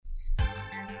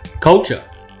Culture.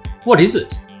 What is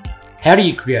it? How do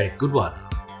you create a good one?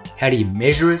 How do you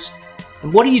measure it?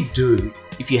 And what do you do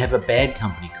if you have a bad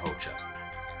company culture?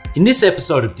 In this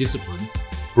episode of Discipline,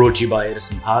 brought to you by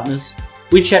Edison Partners,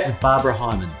 we chat with Barbara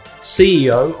Hyman,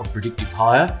 CEO of Predictive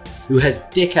Hire, who has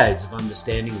decades of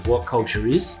understanding of what culture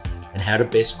is and how to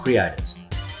best create it.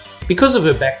 Because of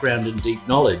her background and deep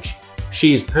knowledge,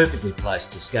 she is perfectly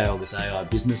placed to scale this AI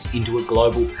business into a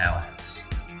global powerhouse.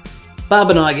 Barb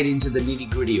and I get into the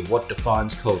nitty-gritty of what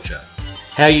defines culture,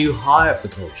 how you hire for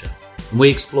culture, and we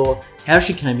explore how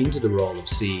she came into the role of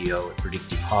CEO at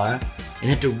Predictive Hire and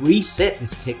had to reset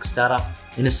this tech startup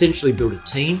and essentially build a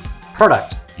team,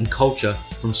 product, and culture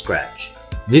from scratch.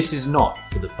 This is not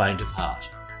for the faint of heart.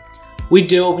 We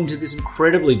delve into this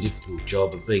incredibly difficult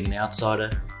job of being an outsider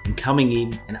and coming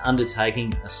in and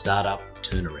undertaking a startup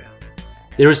turnaround.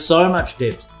 There is so much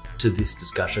depth to this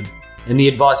discussion, and the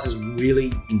advice is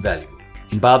really invaluable.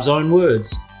 In Barb's own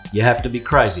words, you have to be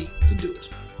crazy to do it.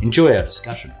 Enjoy our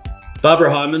discussion. Barbara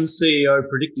Hyman, CEO of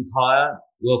Predictive Hire,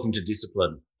 welcome to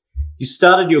Discipline. You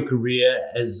started your career,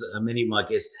 as many of my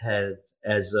guests have,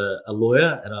 as a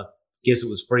lawyer, and I guess it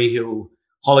was Freehill,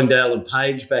 Hollingdale and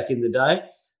Page back in the day.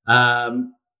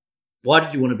 Why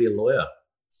did you want to be a lawyer?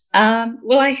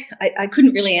 Well, I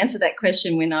couldn't really answer that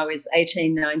question when I was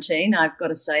 18, 19. I've got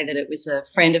to say that it was a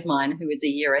friend of mine who was a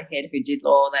year ahead who did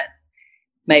law that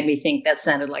made me think that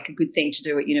sounded like a good thing to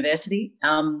do at university.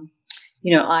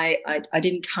 I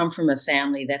didn't come from a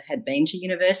family that had been to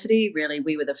university. Really,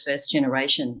 we were the first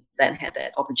generation that had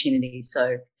that opportunity.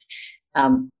 So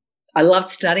I loved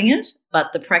studying it,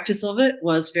 but the practice of it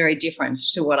was very different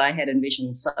to what I had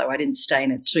envisioned. So I didn't stay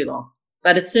in it too long.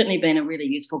 But it's certainly been a really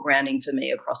useful grounding for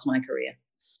me across my career.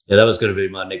 Yeah, that was going to be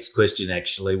my next question,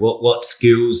 actually. What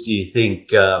skills do you think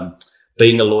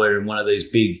being a lawyer in one of these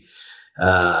big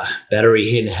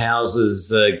battery hen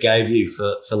houses gave you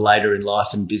for later in life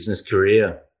and business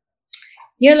career?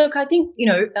 Yeah, look, I think,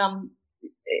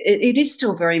 it is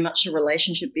still very much a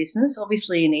relationship business.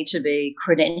 Obviously, you need to be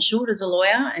credentialed as a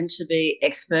lawyer and to be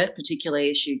expert,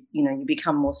 particularly as you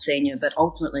become more senior. But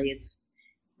ultimately, it's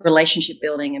relationship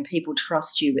building and people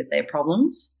trust you with their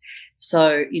problems.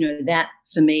 So, that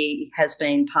for me has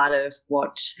been part of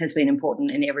what has been important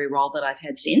in every role that I've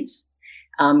had since,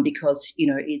 because,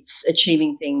 it's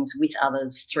achieving things with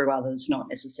others, through others, not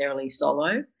necessarily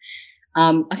solo.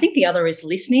 I think the other is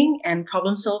listening and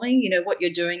problem solving. What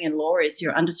you're doing in law is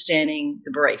you're understanding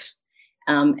the brief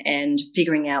and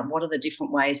figuring out what are the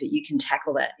different ways that you can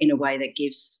tackle that in a way that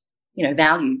gives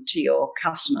value to your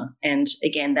customer. And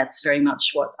again, that's very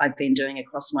much what I've been doing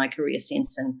across my career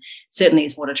since, and certainly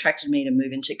is what attracted me to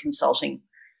move into consulting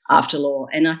after law.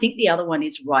 And I think the other one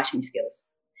is writing skills.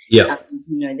 Yeah.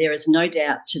 There is no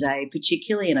doubt today,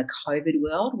 particularly in a COVID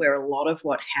world, where a lot of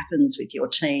what happens with your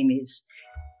team is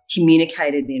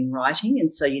communicated in writing.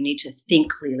 And so you need to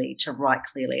think clearly to write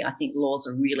clearly. I think law's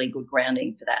a really good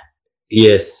grounding for that.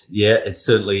 Yes. Yeah, it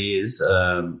certainly is.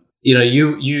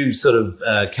 You sort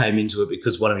of came into it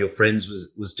because one of your friends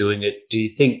was doing it. Do you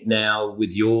think now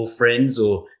with your friends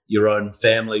or your own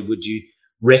family, would you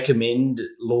recommend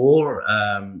law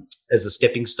as a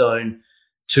stepping stone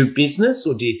to business,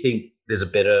 or do you think there's a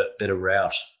better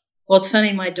route? Well, it's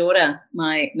funny. My daughter,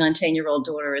 my 19-year-old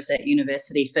daughter, is at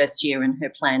university first year, and her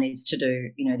plan is to do,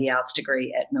 the arts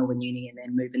degree at Melbourne Uni and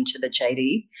then move into the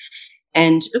JD.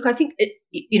 And look, I think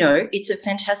it's a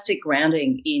fantastic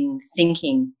grounding in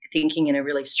thinking in a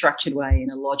really structured way,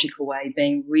 in a logical way,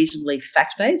 being reasonably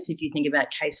fact-based, if you think about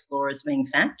case law as being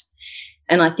fact.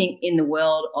 And I think in the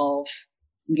world of,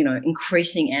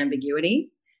 increasing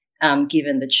ambiguity,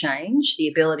 given the change, the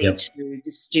ability to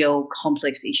distill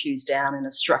complex issues down in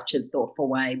a structured, thoughtful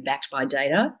way backed by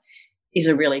data is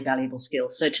a really valuable skill.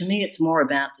 So to me, it's more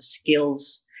about the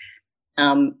skills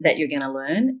that you're going to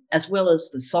learn, as well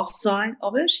as the soft side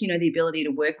of it, the ability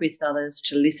to work with others,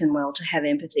 to listen well, to have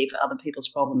empathy for other people's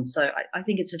problems. So I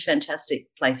think it's a fantastic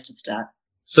place to start.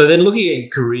 So then looking at your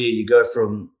career, you go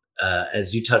from,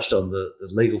 as you touched on, the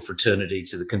legal fraternity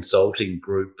to the consulting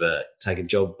group, take a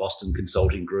job, Boston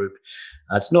Consulting Group.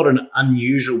 It's not an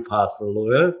unusual path for a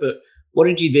lawyer, but what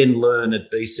did you then learn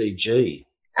at BCG?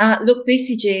 Look,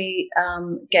 BCG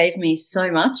gave me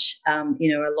so much. A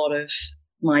lot of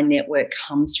my network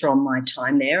comes from my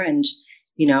time there, and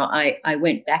I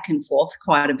went back and forth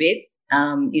quite a bit.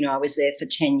 I was there for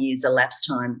 10 years elapsed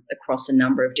time across a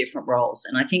number of different roles,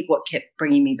 and I think what kept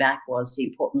bringing me back was the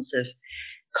importance of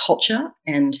culture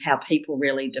and how people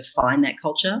really define that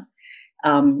culture,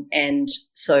 and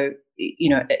so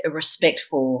a respect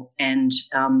for and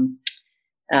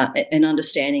an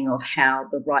understanding of how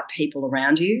the right people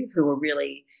around you who are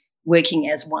really working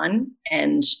as one,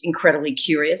 and incredibly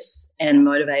curious and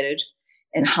motivated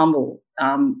and humble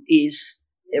is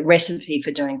a recipe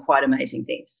for doing quite amazing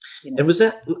things. You know? And was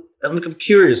that, I'm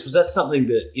curious, was that something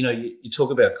that, you talk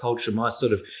about culture, my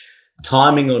sort of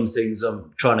timing on things,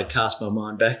 I'm trying to cast my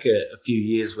mind back a few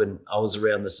years when I was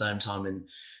around the same time in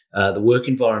the work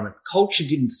environment. Culture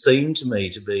didn't seem to me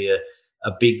to be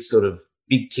a big sort of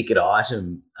big ticket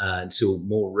item until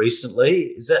more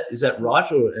recently. Is that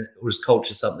right, or is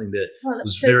culture something that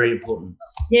was very important?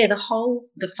 Yeah,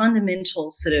 the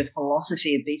fundamental sort of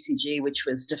philosophy of BCG, which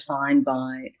was defined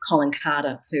by Colin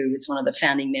Carter, who was one of the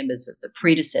founding members of the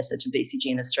predecessor to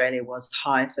BCG in Australia, was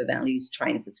hire for values,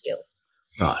 train for skills.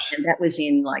 Right. And that was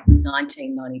in like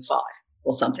 1995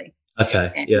 or something.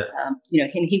 Okay. And, yeah.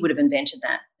 And he would have invented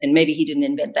that, and maybe he didn't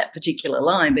invent that particular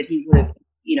line, but he would have,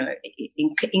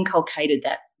 inculcated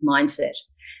that mindset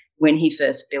when he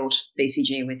first built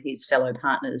BCG with his fellow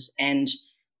partners. And,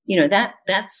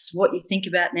 that's what you think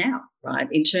about now, right?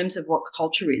 In terms of what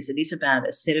culture is, it is about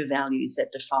a set of values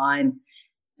that define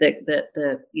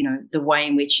the way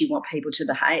in which you want people to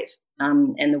behave,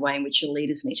 and the way in which your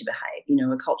leaders need to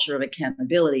behave. A culture of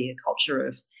accountability, a culture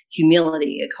of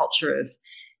humility, a culture of,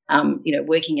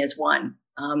 working as one.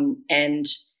 And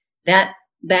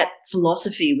that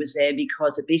philosophy was there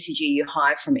because at BCG you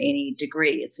hire from any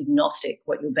degree. It's agnostic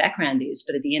what your background is,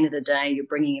 but at the end of the day, you're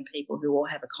bringing in people who all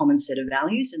have a common set of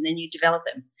values, and then you develop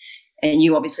them. And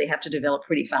you obviously have to develop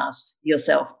pretty fast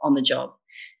yourself on the job.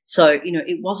 So,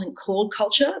 it wasn't called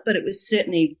culture, but it was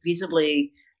certainly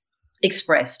visibly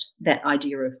expressed, that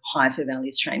idea of hire for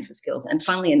values, train for skills. And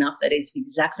funnily enough, that is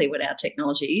exactly what our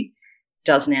technology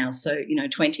does now. So,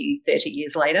 20, 30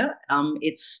 years later,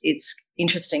 it's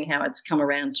interesting how it's come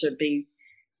around to be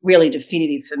really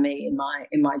definitive for me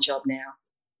in my job now.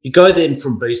 You go then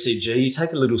from BCG, you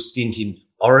take a little stint in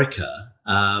Orica,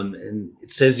 and it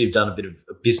says you've done a bit of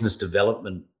a business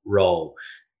development role.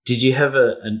 Did you have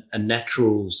a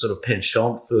natural sort of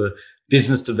penchant for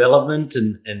business development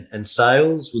and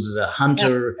sales? Was it a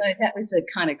hunter? So that was a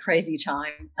kind of crazy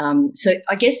time. So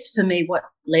I guess for me, what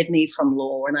led me from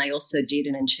law, and I also did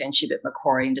an internship at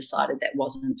Macquarie and decided that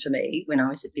wasn't for me when I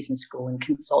was at business school, and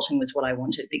consulting was what I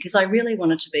wanted, because I really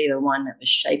wanted to be the one that was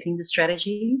shaping the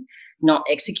strategy, not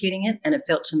executing it. And it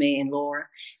felt to me in law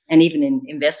and even in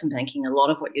investment banking, a lot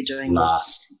of what you're doing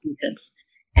was executed.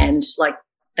 And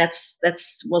that's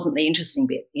wasn't the interesting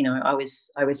bit. I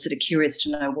was sort of curious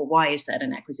to know, well, why is that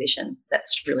an acquisition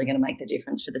that's really going to make the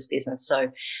difference for this business?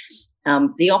 So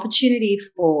the opportunity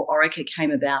for Orica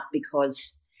came about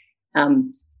because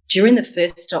during the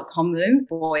first .com boom,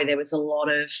 there was a lot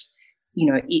of,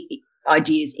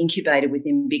 ideas incubated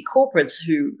within big corporates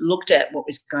who looked at what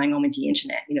was going on with the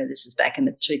internet. This is back in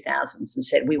the 2000s, and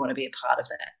said, we want to be a part of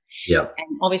that. Yeah.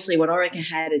 And obviously what Orica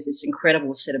had is this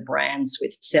incredible set of brands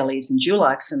with Sellies and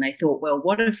Dulux, and they thought, well,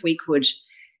 what if we could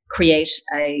create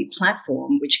a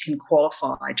platform which can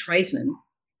qualify tradesmen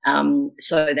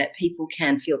so that people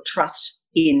can feel trust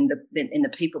in the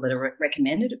people that are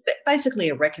recommended, basically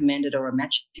a recommended or a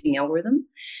matching algorithm,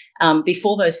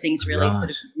 before those things really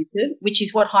sort of existed, which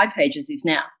is what hipages is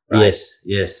now. Right?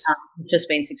 Yes. Just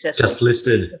been successful. Just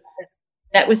listed.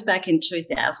 That was back in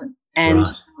 2000. And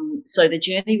so the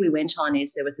journey we went on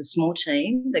is there was a small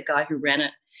team. The guy who ran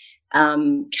it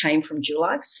came from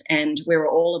Dulux, and we were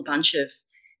all a bunch of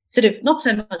sort of not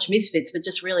so much misfits, but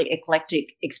just really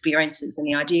eclectic experiences. And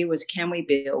the idea was, can we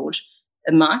build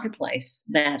a marketplace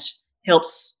that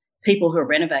helps people who are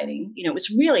renovating? It was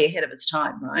really ahead of its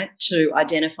time, right, to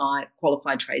identify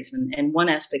qualified tradesmen. And one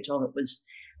aspect of it was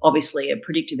obviously a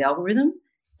predictive algorithm.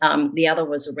 The other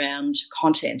was around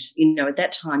content. At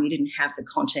that time, you didn't have the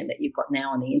content that you've got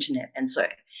now on the internet. And so,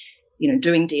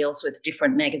 doing deals with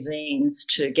different magazines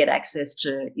to get access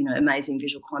to, amazing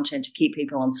visual content to keep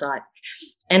people on site.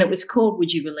 And it was called,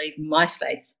 would you believe,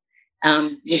 MySpace,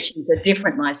 which is a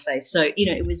different MySpace. So,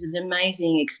 it was an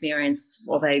amazing experience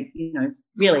of a,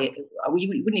 really, we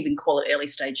wouldn't even call it early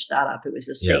stage startup. It was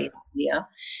a seed idea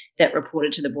that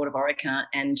reported to the board of Orica.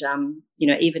 And,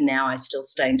 even now I still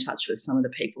stay in touch with some of the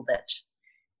people that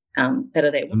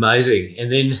are there. Amazing.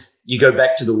 And then you go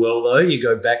back to the world, though. You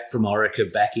go back from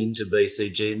Orica back into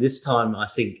BCG. And this time I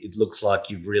think it looks like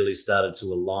you've really started to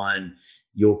align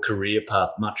your career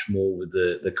path much more with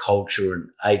the culture and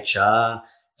HR,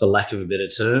 for lack of a better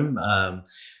term,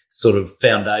 sort of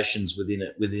foundations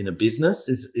within a business.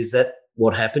 Is that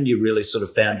what happened? You really sort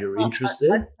of found your interest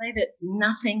there? I'd say that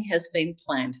nothing has been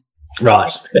planned.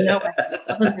 Right.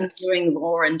 Other than doing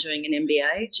law and doing an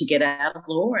MBA to get out of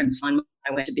law and find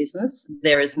my way to business,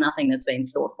 there is nothing that's been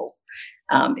thoughtful.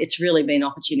 It's really been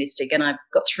opportunistic. And I've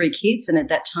got 3 kids. And at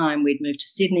that time, we'd moved to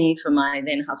Sydney for my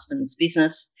then husband's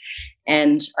business.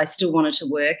 And I still wanted to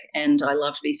work. And I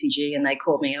loved BCG. And they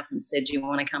called me up and said, do you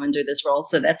want to come and do this role?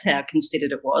 So that's how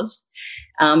considered it was.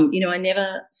 I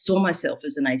never saw myself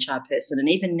as an HR person. And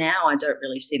even now, I don't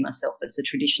really see myself as a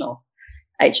traditional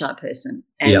HR person.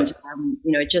 And, Yep.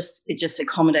 it just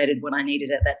accommodated what I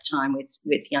needed at that time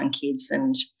with young kids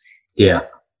and Yeah.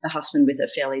 a husband with a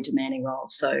fairly demanding role.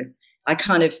 So I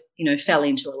kind of, fell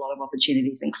into a lot of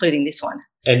opportunities, including this one.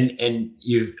 And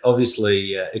you've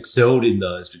obviously excelled in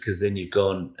those, because then you've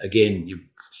gone again, you've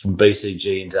from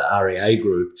BCG into REA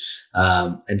Group,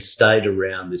 and stayed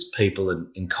around this people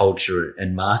and culture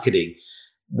and marketing.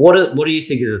 What do you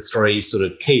think are the 3 sort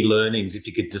of key learnings, if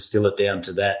you could distill it down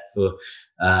to that, for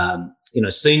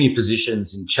senior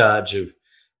positions in charge of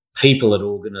people at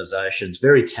organisations,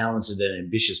 very talented and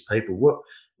ambitious people?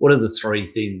 What are the 3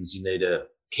 things you need to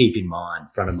keep in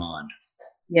mind, front of mind?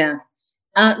 Yeah.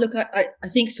 Look, I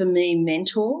think for me,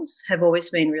 mentors have always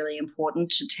been really important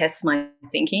to test my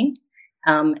thinking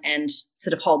and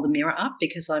sort of hold the mirror up,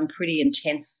 because I'm pretty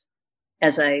intense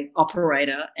as a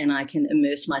operator and I can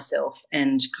immerse myself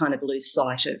and kind of lose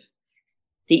sight of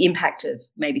the impact of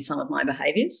maybe some of my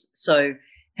behaviours. So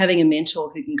having a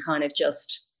mentor who can kind of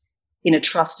just, in a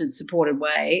trusted, supported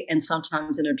way, and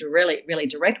sometimes in a really, really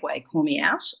direct way, call me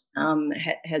out,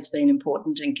 has been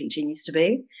important and continues to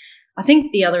be. I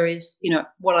think the other is,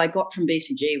 what I got from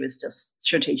BCG was just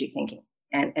strategic thinking.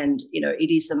 And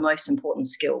it is the most important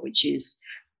skill, which is,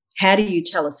 how do you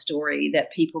tell a story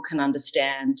that people can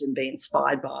understand and be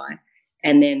inspired by,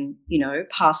 and then,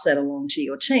 pass that along to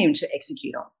your team to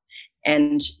execute on?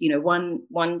 And,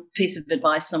 one piece of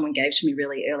advice someone gave to me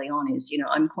really early on is,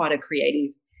 I'm quite a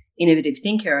creative, innovative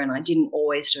thinker, and I didn't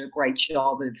always do a great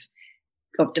job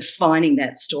of defining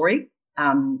that story.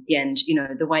 And,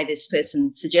 the way this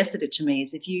person suggested it to me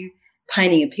is, if you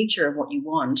painting a picture of what you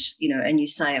want, and you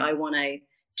say, I want a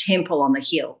temple on the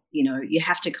hill, you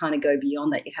have to kind of go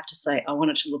beyond that. You have to say, I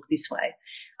want it to look this way.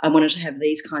 I want it to have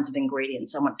these kinds of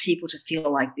ingredients. I want people to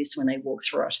feel like this when they walk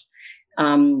through it.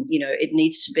 It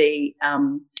needs to be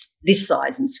this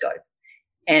size and scope.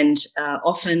 And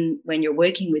often when you're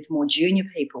working with more junior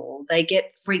people, they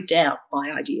get freaked out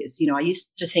by ideas. I used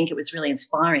to think it was really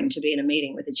inspiring to be in a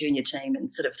meeting with a junior team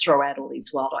and sort of throw out all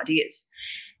these wild ideas.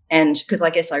 And because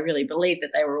I guess I really believe that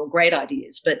they were all great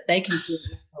ideas, but they can feel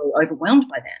really overwhelmed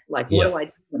by that. Like, what do I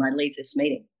do when I leave this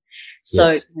meeting? So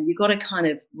you've got to kind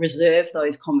of reserve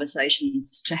those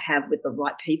conversations to have with the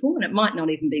right people. And it might not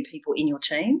even be people in your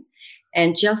team,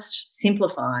 and just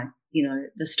simplify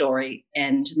the story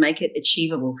and make it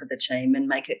achievable for the team and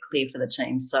make it clear for the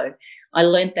team. So I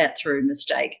learned that through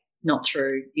mistake, not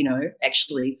through,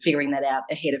 actually figuring that out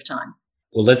ahead of time.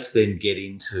 Well, let's then get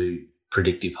into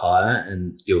Predictive Hire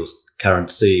and your current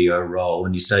CEO role.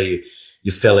 When you say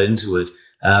you fell into it,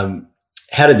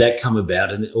 how did that come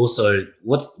about? And also,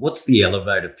 what's the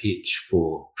elevator pitch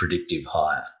for Predictive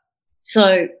Hire?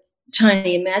 So,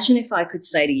 Tony, imagine if I could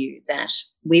say to you that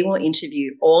we will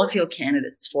interview all of your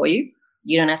candidates for you.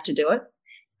 You don't have to do it.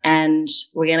 And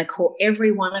we're going to call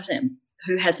every one of them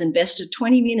who has invested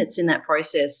 20 minutes in that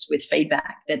process with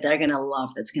feedback that they're going to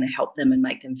love, that's going to help them and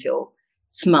make them feel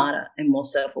smarter and more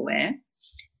self-aware.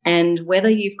 And whether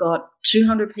you've got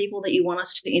 200 people that you want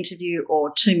us to interview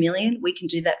or 2 million, we can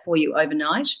do that for you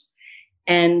overnight.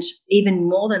 And even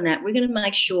more than that, we're going to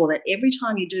make sure that every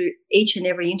time you do each and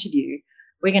every interview,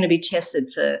 we're going to be tested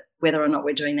for whether or not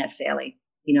we're doing that fairly.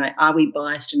 Are we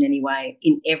biased in any way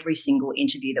in every single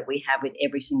interview that we have with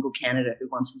every single candidate who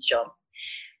wants this job?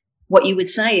 What you would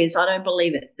say is, I don't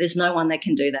believe it. There's no one that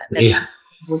can do that. That's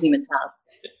a human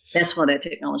task. That's what our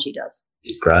technology does.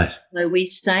 Great. So we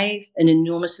save an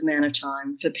enormous amount of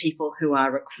time for people who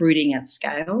are recruiting at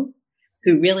scale,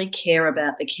 who really care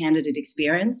about the candidate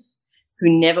experience, who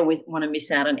never want to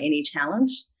miss out on any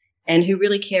talent, and who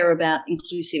really care about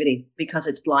inclusivity, because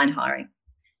it's blind hiring.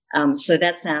 So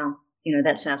that's our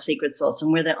secret sauce.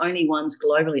 And we're the only ones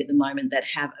globally at the moment that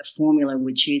have a formula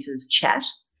which uses chat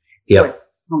for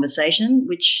conversation,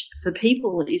 which for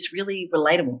people is really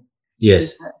relatable.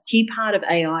 Yes. A key part of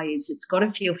AI is it's got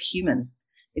to feel human.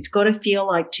 It's got to feel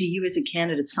like, to you as a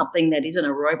candidate, something that isn't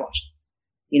a robot,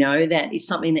 that is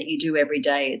something that you do every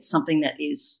day. It's something that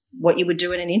is what you would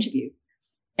do in an interview.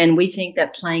 And we think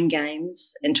that playing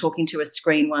games and talking to a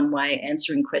screen one way,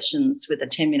 answering questions with a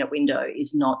 10-minute window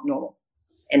is not normal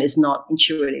and is not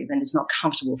intuitive and is not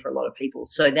comfortable for a lot of people.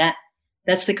 So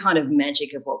that's the kind of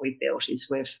magic of what we've built,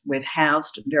 is we've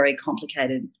housed very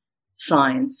complicated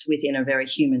science within a very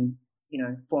human,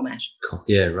 format. Cool.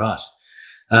 Yeah, right.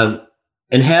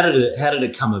 And how did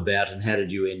it come about, and how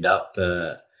did you end up?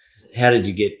 How did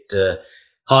you get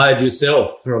hired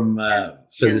yourself for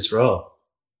this role?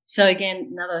 So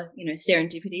again, another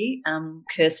serendipity.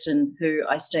 Kirsten, who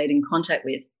I stayed in contact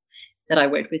with, that I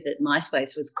worked with at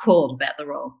MySpace, was called about the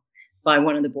role by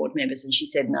one of the board members, and she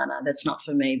said, "No, that's not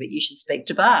for me, but you should speak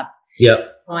to Barb." Yeah.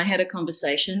 I had a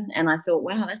conversation and I thought,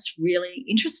 wow, that's really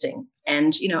interesting.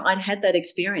 And, I'd had that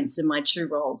experience in my 2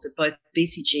 roles at both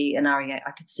BCG and REA.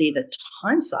 I could see the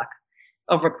time suck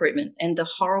of recruitment and the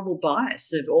horrible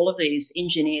bias of all of these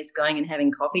engineers going and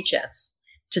having coffee chats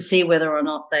to see whether or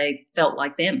not they felt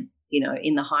like them,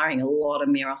 in the hiring, a lot of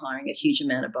mirror hiring, a huge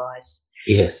amount of bias.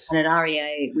 Yes. And at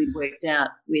REA, we'd worked out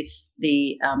with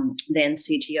the then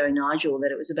CTO, Nigel,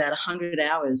 that it was about 100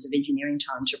 hours of engineering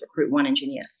time to recruit one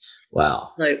engineer.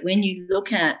 Wow. So when you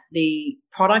look at the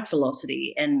product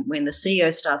velocity, and when the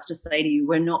CEO starts to say to you,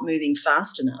 we're not moving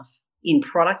fast enough in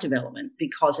product development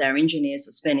because our engineers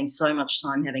are spending so much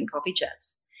time having coffee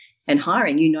chats and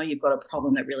hiring, you've got a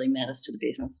problem that really matters to the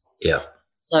business. Yeah.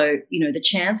 So, the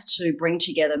chance to bring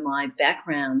together my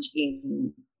background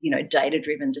in,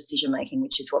 data-driven decision-making,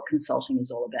 which is what consulting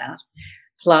is all about,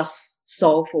 plus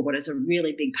solve for what is a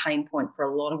really big pain point for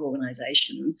a lot of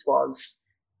organizations was,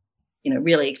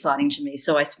 really exciting to me.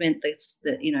 So I spent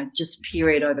just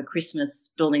period over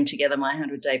Christmas building together my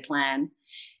 100-day plan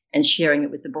and sharing it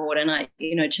with the board. And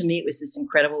to me, it was this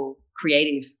incredible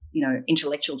creative,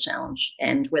 intellectual challenge.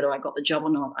 And whether I got the job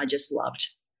or not, I just loved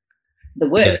the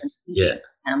work. Yes. Yeah.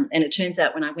 And it turns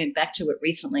out when I went back to it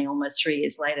recently, almost 3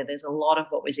 years later, there's a lot of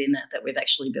what was in that we've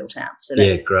actually built out. So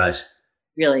great.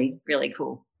 Really, really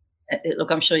cool.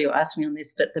 Look, I'm sure you'll ask me on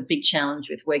this, but the big challenge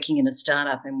with working in a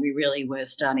startup, and we really were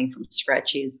starting from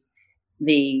scratch, is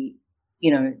the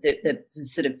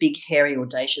sort of big, hairy,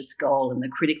 audacious goal and the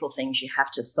critical things you have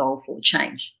to solve for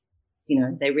change.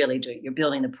 They really do. You're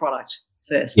building the product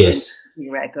first. Yes. And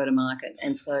you're at go-to-market.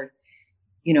 And so,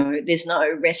 there's no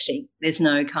resting. There's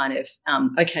no kind of,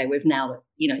 okay, we've nailed it.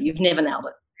 You've never nailed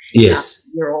it. Yes.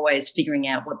 You're always figuring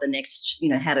out what the next,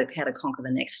 how to conquer the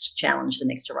next challenge, the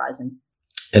next horizon.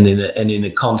 And in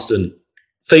a constant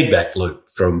feedback loop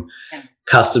from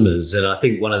customers. And I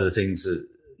think one of the things that,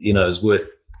 is worth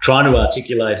trying to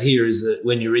articulate here is that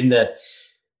when you're in that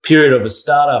period of a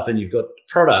startup and you've got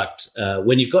product,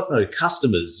 when you've got no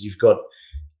customers, you've got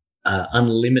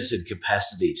unlimited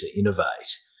capacity to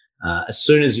innovate. As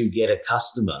soon as you get a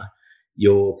customer,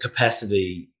 your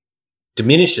capacity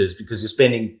diminishes because you're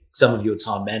spending some of your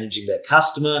time managing that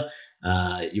customer,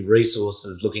 your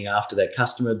resources looking after that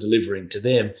customer, delivering to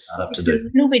them. It's a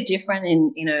little bit different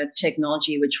in a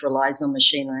technology which relies on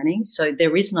machine learning. So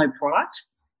there is no product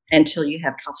until you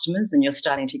have customers and you're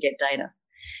starting to get data.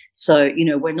 So,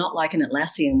 we're not like an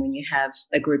Atlassian when you have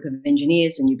a group of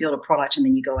engineers and you build a product and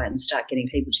then you go out and start getting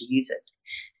people to use it.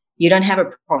 You don't have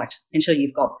a product until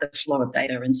you've got the flow of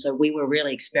data. And so we were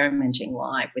really experimenting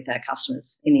live with our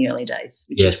customers in the early days,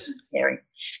 which is scary.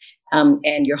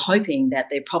 And you're hoping that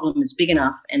their problem is big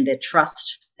enough and their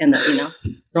trust and that,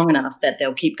 strong enough that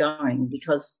they'll keep going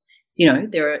because,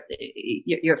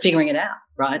 you're figuring it out,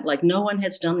 right? Like no one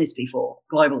has done this before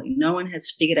globally. No one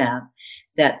has figured out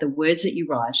that the words that you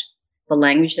write, the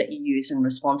language that you use in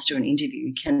response to an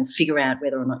interview can figure out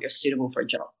whether or not you're suitable for a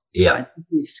job. Yeah. Right?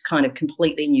 This kind of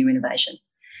completely new innovation.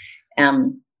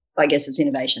 I guess it's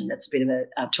innovation. That's a bit of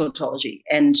a tautology.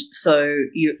 And so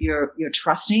you're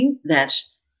trusting that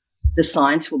the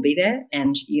science will be there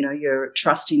and, you're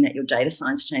trusting that your data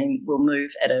science team will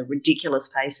move at a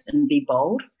ridiculous pace and be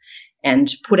bold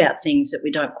and put out things that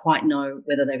we don't quite know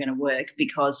whether they're going to work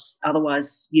because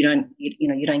otherwise you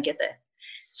don't get there.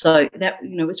 So that,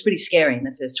 it's pretty scary in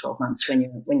the first 12 months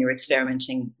when you're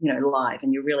experimenting, live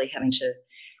and you're really having to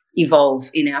evolve.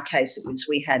 In our case, it was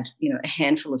we had, a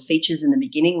handful of features in the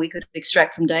beginning we could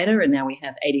extract from data, and now we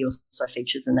have 80 or so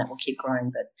features, and that will keep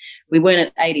growing. But we weren't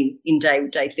at 80 in day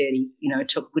 30. It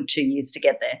took a good 2 years to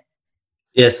get there.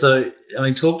 Yeah. So,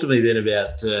 talk to me then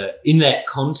about in that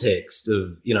context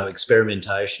of,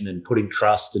 experimentation and putting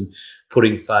trust and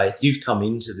putting faith. You've come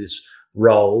into this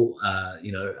role,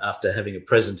 after having a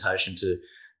presentation to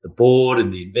the board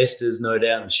and the investors, no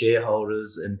doubt, and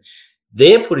shareholders, and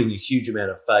they're putting a huge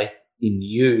amount of faith in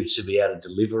you to be able to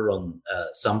deliver on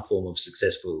some form of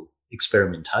successful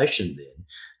experimentation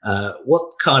then.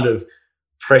 What kind of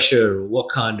pressure or what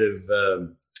kind of,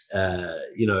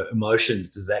 emotions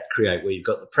does that create where you've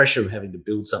got the pressure of having to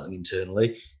build something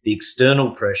internally, the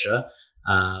external pressure,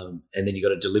 and then you've got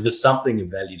to deliver something of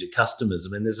value to customers?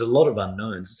 There's a lot of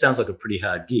unknowns. It sounds like a pretty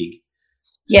hard gig.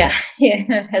 Yeah,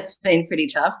 it has been pretty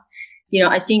tough.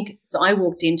 I think, so I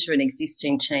walked into an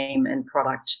existing team and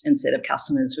product and set of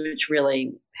customers, which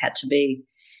really had to be,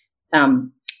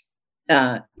 turned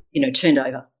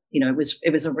over.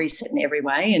 It was a reset in every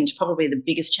way, and probably the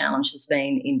biggest challenge has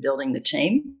been in building the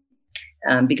team,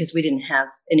 because we didn't have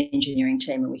an engineering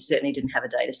team, and we certainly didn't have a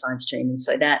data science team, and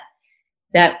so that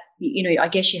I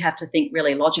guess you have to think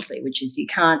really logically, which is you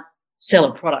can't sell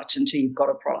a product until you've got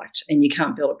a product, and you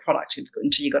can't build a product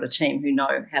until you've got a team who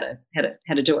know how to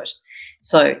do it.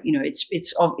 So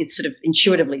it's sort of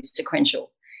intuitively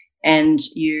sequential, and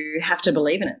you have to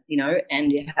believe in it,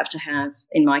 and you have to have.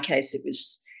 In my case, it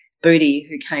was Booty,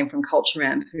 who came from Culture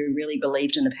Amp, who really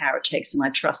believed in the power of text, and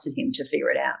I trusted him to figure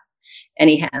it out,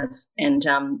 and he has. And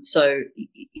so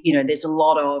there's a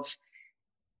lot of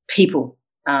people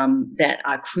that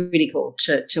are critical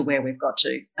to where we've got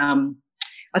to.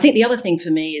 I think the other thing for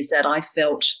me is that I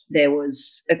felt there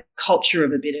was a culture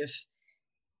of a bit of,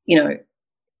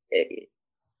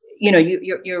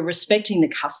 you're respecting the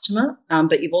customer,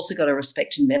 but you've also got to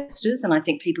respect investors. And I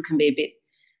think people can be a bit,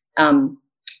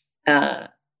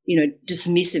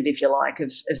 dismissive, if you like,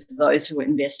 of those who are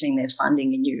investing their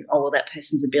funding in you. Oh, well, that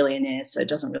person's a billionaire, so it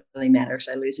doesn't really matter if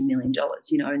they lose $1 million,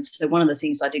 And so one of the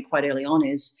things I did quite early on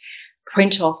is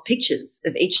print off pictures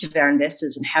of each of our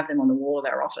investors and have them on the wall of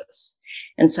our office.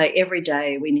 And so every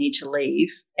day we need to leave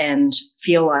and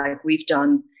feel like we've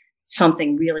done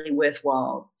something really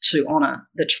worthwhile to honour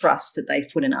the trust that they've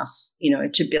put in us,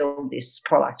 to build this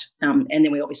product. And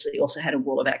then we obviously also had a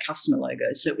wall of our customer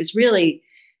logos. So it was really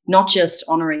not just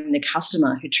honouring the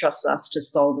customer who trusts us to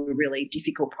solve a really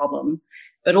difficult problem,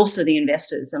 but also the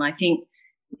investors. And I think,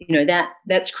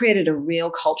 that's created a real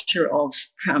culture of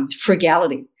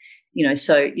frugality.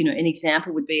 So an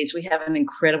example would be is we have an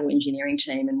incredible engineering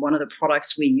team, and one of the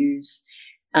products we use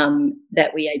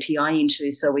that we API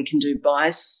into so we can do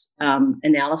bias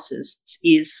analysis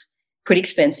is pretty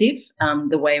expensive,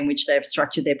 the way in which they've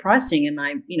structured their pricing. And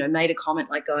I, made a comment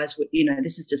like, guys,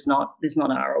 this is just there's not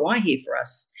an ROI here for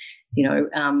us.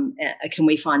 Can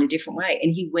we find a different way?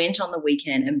 And he went on the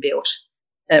weekend and built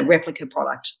a replica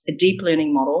product, a deep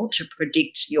learning model to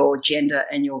predict your gender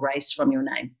and your race from your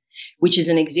name, which is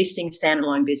an existing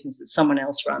standalone business that someone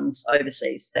else runs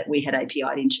overseas that we had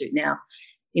API'd into. Now,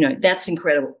 that's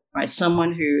incredible, right?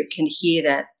 Someone who can hear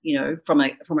that, from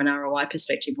an ROI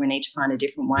perspective, we need to find a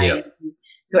different way, yeah.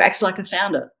 Who acts like a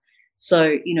founder.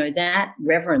 So, that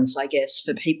reverence, I guess,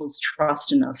 for people's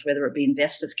trust in us, whether it be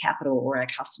investors, capital, or our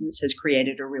customers, has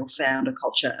created a real founder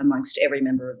culture amongst every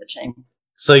member of the team.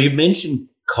 So you mentioned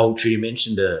culture, you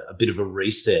mentioned a bit of a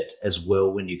reset as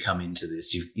well when you come into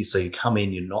this. So you come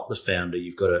in, you're not the founder,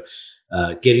 you've got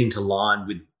to get into line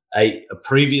with a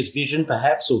previous vision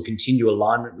perhaps, or continue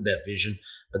alignment with that vision.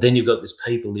 But then you've got this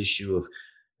people issue of,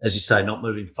 as you say, not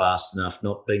moving fast enough,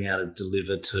 not being able to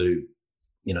deliver to,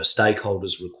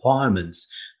 stakeholders' requirements.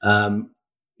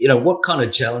 What kind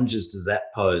of challenges does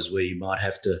that pose, where you might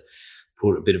have to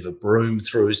put a bit of a broom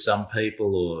through some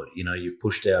people, or, you've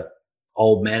pushed out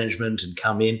old management and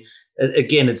come in?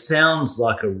 Again, it sounds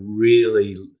like a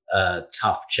really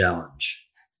tough challenge.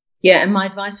 Yeah, and my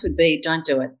advice would be don't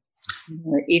do it.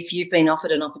 If you've been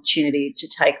offered an opportunity to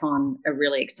take on a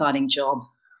really exciting job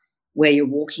where you're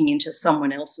walking into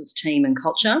someone else's team and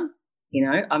culture,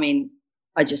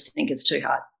 I just think it's too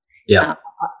hard. Yeah.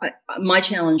 My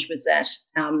challenge was that,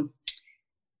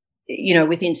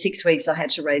 within 6 weeks I had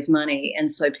to raise money,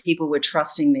 and so people were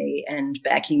trusting me and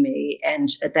backing me, and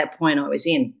at that point I was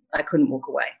in. I couldn't walk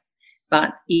away.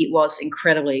 But it was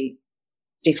incredibly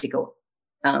difficult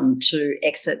to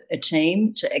exit a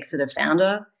team, to exit a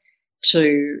founder,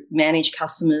 to manage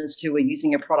customers who were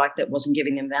using a product that wasn't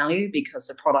giving them value because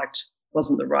the product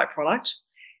wasn't the right product.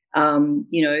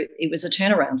 It was a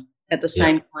turnaround at the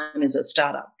same time as a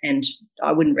startup, and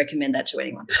I wouldn't recommend that to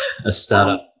anyone. A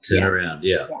startup turnaround,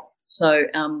 yeah. So,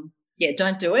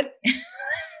 don't do it.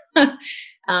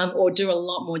 Or do a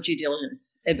lot more due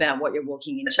diligence about what you're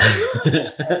walking into.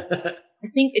 I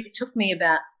think it took me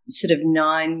about sort of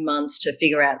 9 months to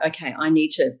figure out, okay, I need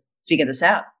to figure this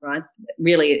out, right?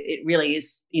 It really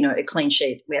is, a clean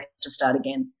sheet. We have to start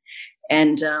again.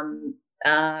 And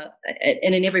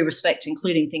in every respect,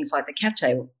 including things like the cap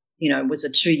table, was a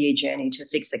 2-year journey to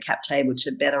fix the cap table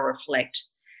to better reflect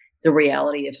the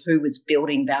reality of who was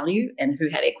building value and who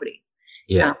had equity.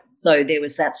 Yeah. So there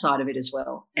was that side of it as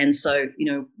well. And so,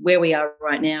 where we are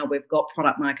right now, we've got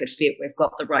product market fit, we've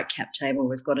got the right cap table,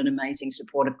 we've got an amazing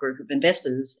supportive group of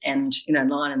investors, and,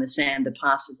 line in the sand, the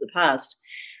past is the past.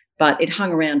 But it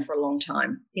hung around for a long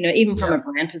time. Even from a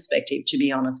brand perspective, to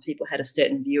be honest, people had a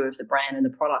certain view of the brand and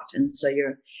the product. And so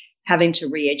you're having to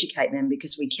re-educate them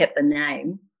because we kept the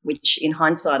name, which in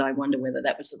hindsight, I wonder whether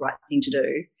that was the right thing to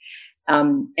do.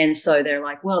 And so they're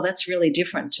like, well, that's really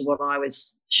different to what I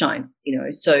was shown,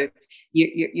 So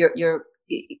you're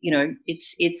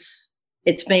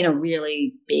it's been a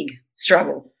really big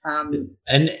struggle.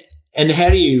 And how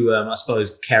do you, I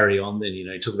suppose, carry on then?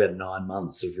 You talk about 9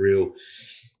 months of real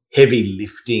heavy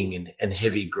lifting and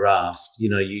heavy graft.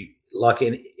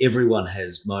 Everyone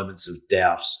has moments of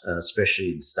doubt, especially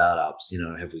in startups.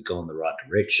 Have we gone the right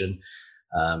direction?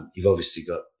 You've obviously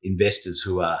got investors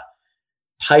who are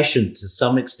patient to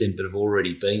some extent, but have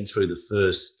already been through the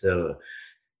first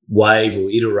wave or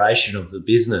iteration of the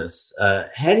business.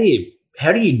 How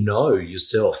do you know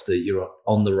yourself that you're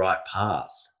on the right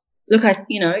path? Look, I think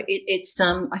you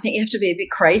have to be a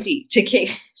bit crazy to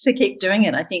keep doing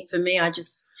it. I think for me, I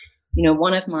just,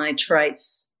 one of my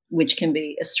traits, which can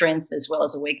be a strength as well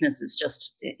as a weakness, is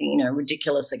just,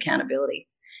 ridiculous accountability.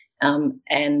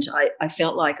 And I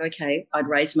felt like, okay, I'd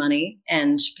raise money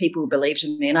and people believed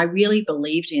in me. And I really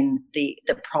believed in the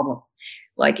problem.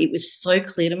 Like, it was so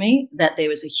clear to me that there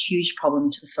was a huge problem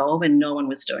to solve and no one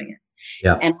was doing it.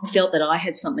 Yeah. And I felt that I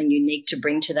had something unique to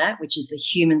bring to that, which is the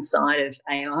human side of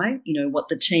AI. What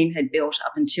the team had built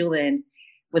up until then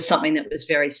was something that was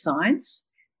very science,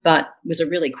 but was a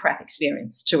really crap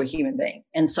experience to a human being.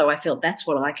 And so I felt that's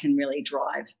what I can really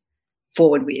drive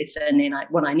forward with. And then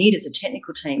what I need is a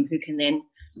technical team who can then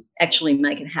actually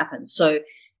make it happen. So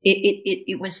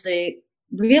it was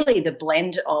really the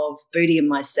blend of Budi and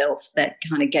myself that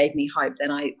kind of gave me hope.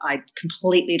 That I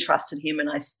completely trusted him, and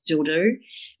I still do.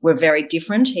 We're very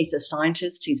different. He's a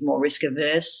scientist. He's more risk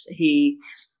averse. He,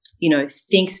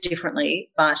 thinks differently,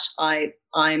 but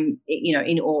I'm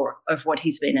in awe of what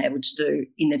he's been able to do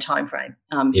in the time frame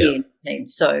here in the team.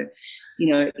 So,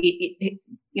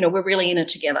 we're really in it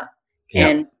together. Yeah.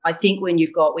 And I think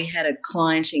we had a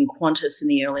client in Qantas in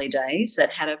the early days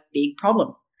that had a big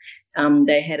problem.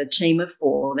 They had a team of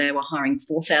 4. They were hiring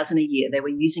 4,000 a year. They were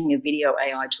using a video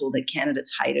AI tool that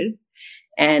candidates hated,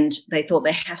 and they thought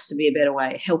there has to be a better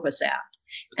way. Help us out.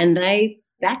 And they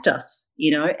backed us,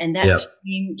 and that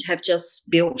team have just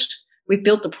we've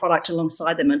built the product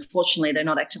alongside them. Unfortunately, they're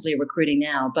not actively recruiting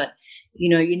now, but, you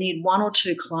need 1 or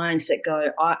 2 clients that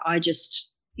go, I just,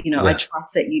 I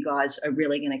trust that you guys are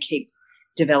really going to keep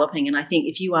developing. And I think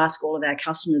if you ask all of our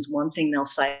customers, one thing they'll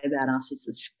say about us is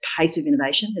the pace of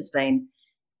innovation has been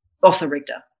off the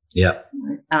Richter. Yeah.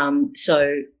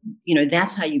 So,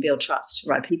 that's how you build trust,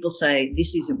 right? People say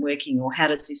this isn't working, or how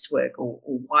does this work, or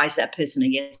why is that person a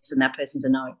yes and that person's a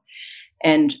no?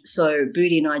 And so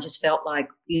Budi and I just felt like,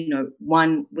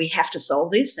 1, we have to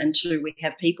solve this, and 2, we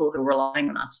have people who are relying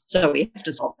on us, so we have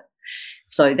to solve it.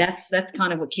 So that's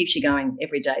kind of what keeps you going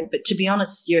every day. But to be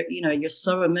honest, you're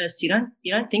so immersed, you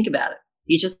don't think about it.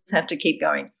 You just have to keep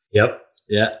going. Yep.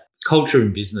 Yeah. Culture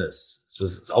in business. So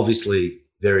it's obviously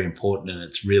very important, and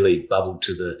it's really bubbled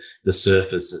to the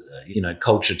surface.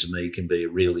 Culture to me can be a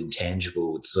real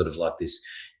intangible. It's sort of like this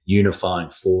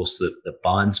unifying force that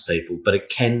binds people, but it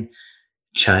can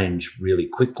change really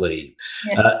quickly.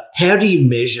 Yeah. How do you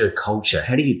measure culture?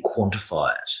 How do you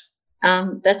quantify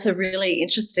it? That's a really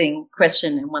interesting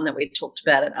question, and one that we talked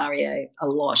about at REA a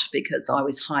lot, because I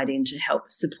was hired in to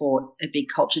help support a big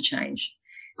culture change.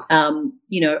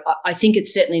 I think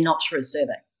it's certainly not through a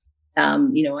survey.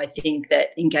 I think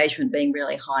that engagement being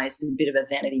really high is a bit of a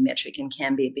vanity metric and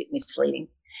can be a bit misleading.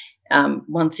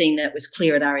 One thing that was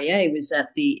clear at REA was that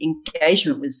the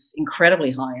engagement was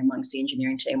incredibly high amongst the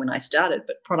engineering team when I started,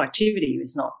 but productivity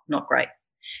was not great.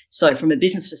 So from a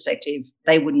business perspective,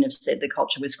 they wouldn't have said the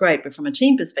culture was great, but from a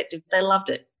team perspective, they loved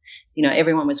it.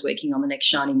 Everyone was working on the next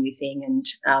shiny new thing, and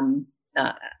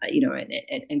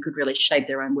and could really shape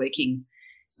their own working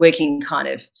kind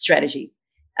of strategy.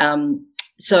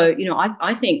 So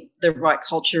I think the right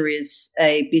culture is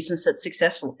a business that's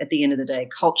successful. At the end of the day,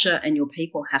 culture and your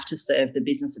people have to serve the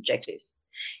business objectives,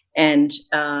 and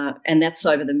that's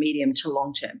over the medium to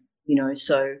long term.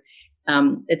 So.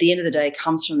 At the end of the day,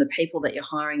 comes from the people that you're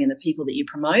hiring and the people that you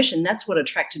promote. And that's what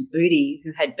attracted Budi,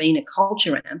 who had been a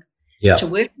culture amp, to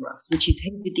work for us, which is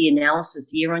he did the analysis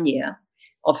year on year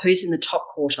of who's in the top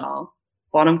quartile,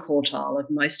 bottom quartile of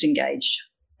most engaged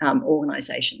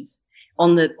organisations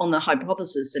on the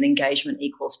hypothesis that engagement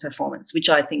equals performance, which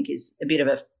I think is a bit of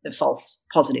a false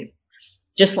positive.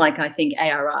 Just like I think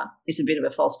ARR is a bit of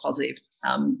a false positive.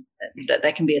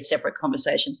 That can be a separate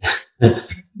conversation.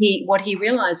 What he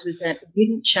realized was that it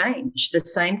didn't change. The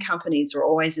same companies are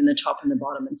always in the top and the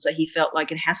bottom. And so he felt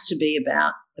like it has to be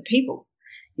about the people.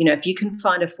 If you can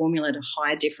find a formula to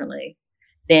hire differently,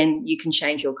 then you can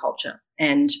change your culture.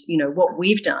 And, what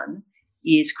we've done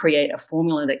is create a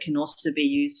formula that can also be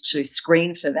used to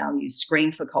screen for values,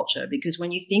 screen for culture. Because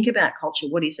when you think about culture,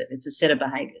 what is it? It's a set of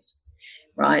behaviors.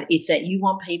 right? It's that you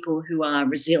want people who are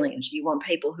resilient. You want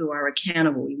people who are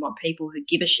accountable. You want people who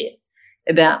give a shit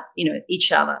about,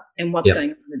 each other and what's going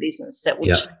on in the business, that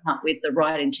will turn up with the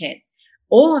right intent.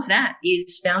 All of that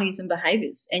is values and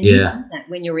behaviors. And you want that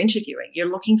when you're interviewing. You're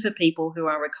looking for people who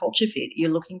are a culture fit.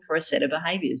 You're looking for a set of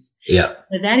behaviors. Yeah.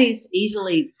 So that is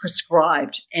easily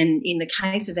prescribed. And in the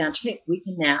case of our tech, we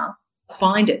can now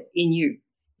find it in you.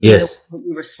 Yes.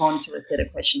 You respond to a set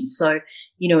of questions. So,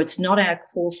 it's not our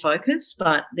core focus,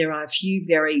 but there are a few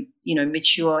very,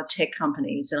 mature tech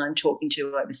companies that I'm talking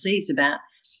to overseas about.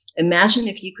 Imagine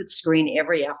if you could screen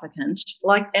every applicant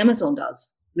like Amazon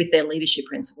does with their leadership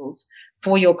principles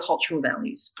for your cultural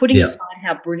values, putting aside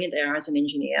how brilliant they are as an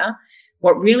engineer.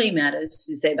 What really matters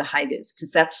is their behaviors,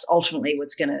 because that's ultimately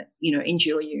what's going to,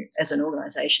 endure you as an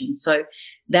organization. So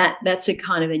that's a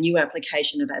kind of a new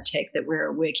application of our tech that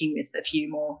we're working with a few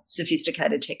more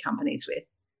sophisticated tech companies with.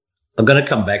 I'm going to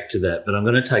come back to that, but I'm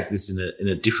going to take this in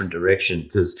a different direction,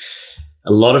 because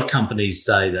a lot of companies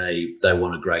say they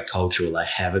want a great culture, or they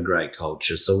have a great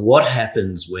culture. So what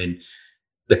happens when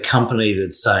the company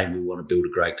that's saying we want to build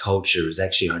a great culture is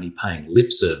actually only paying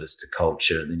lip service to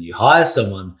culture, and then you hire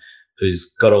someone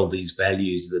who's got all these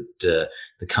values that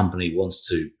the company wants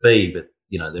to be, but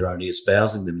they're only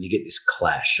espousing them, and you get this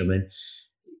clash? I mean,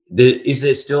 is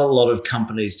there still a lot of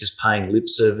companies just paying lip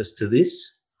service to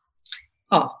this?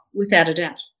 Oh, without a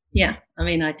doubt. Yeah. I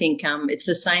mean, I think it's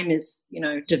the same as,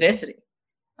 diversity.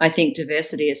 I think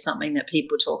diversity is something that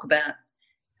people talk about,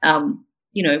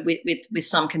 with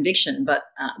some conviction, but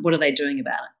what are they doing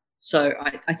about it? So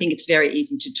I think it's very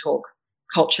easy to talk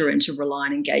culture and to rely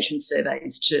on engagement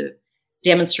surveys to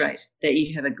demonstrate that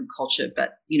you have a good culture.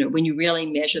 But, when you really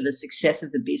measure the success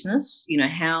of the business,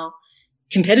 how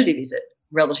competitive is it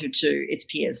relative to its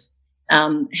peers?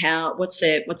 What's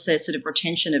their sort of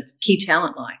retention of key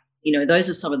talent like? Those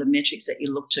are some of the metrics that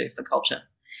you look to for culture.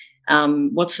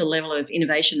 What's the level of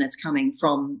innovation that's coming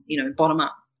from, bottom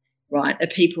up, right? Are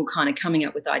people kind of coming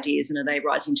up with ideas, and are they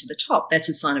rising to the top? That's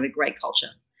a sign of a great culture.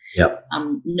 Yep.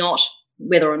 Not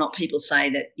whether or not people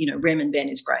say that, Rem and Ben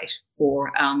is great,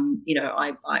 or,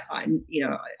 I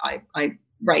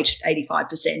rate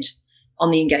 85% on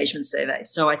the engagement survey.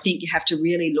 So I think you have to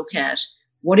really look at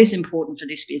what is important for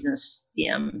this business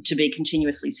to be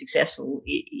continuously successful.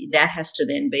 That has to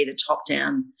then be the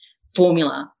top-down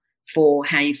formula for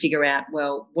how you figure out,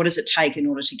 well, what does it take in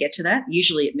order to get to that?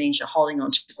 Usually it means you're holding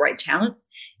on to great talent.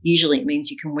 Usually it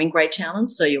means you can win great talent,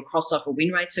 so your crossover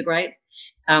win rates are great.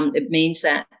 It means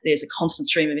that there's a constant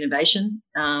stream of innovation.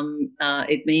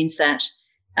 It means that,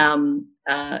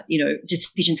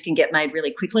 decisions can get made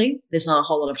really quickly. There's not a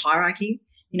whole lot of hierarchy.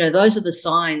 Those are the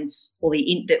signs, or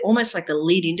they're almost like the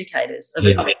lead indicators of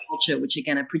a great culture, which are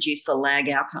going to produce the lag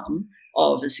outcome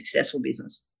of a successful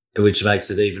business. Which makes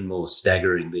it even more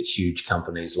staggering that huge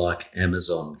companies like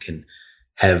Amazon can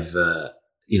have,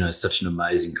 such an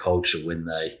amazing culture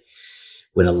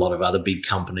when a lot of other big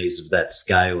companies of that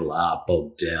scale are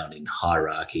bogged down in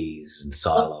hierarchies and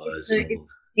silos.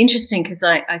 Interesting, because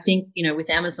I think, with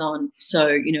Amazon,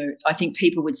 so, I think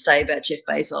people would say about Jeff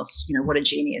Bezos, what a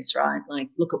genius, right? Like,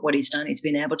 look at what he's done. He's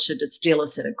been able to distill a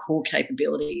set of core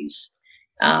capabilities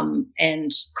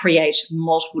and create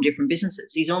multiple different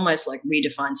businesses. He's almost like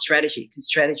redefined strategy, because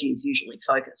strategy is usually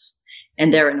focus,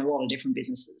 and they're in a lot of different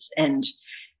businesses. And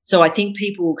so I think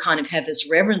people kind of have this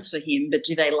reverence for him, but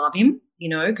do they love him?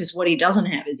 Because what he doesn't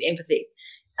have is empathy.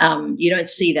 You don't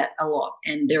see that a lot,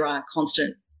 and there are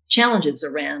constant challenges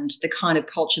around the kind of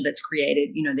culture that's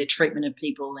created, their treatment of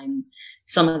people in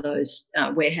some of those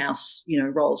warehouse,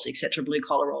 roles, et cetera, blue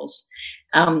collar roles.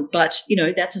 But,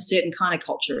 that's a certain kind of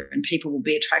culture, and people will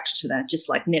be attracted to that, just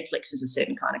like Netflix is a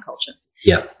certain kind of culture.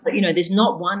 Yeah. But, there's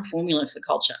not one formula for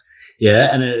culture.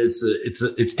 Yeah. And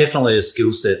it's definitely a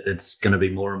skill set that's going to be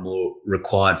more and more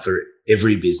required for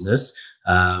every business.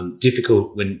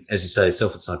 Difficult when, as you say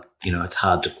yourself, it's like, it's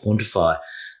hard to quantify.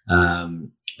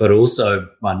 But also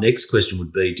my next question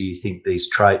would be, do you think these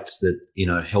traits that,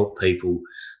 help people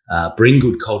bring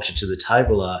good culture to the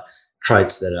table are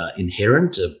traits that are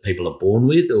inherent, people are born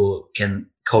with, or can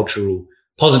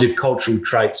positive cultural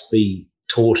traits be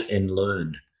taught and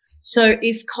learned? So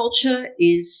if culture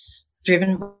is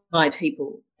driven by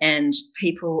people, and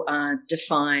people are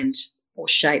defined or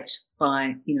shaped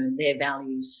by, their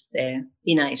values, their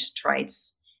innate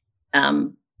traits,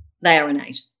 they are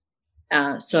innate.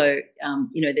 There's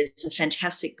a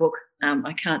fantastic book.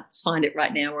 I can't find it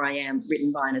right now where I am,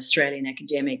 written by an Australian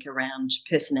academic around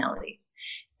personality.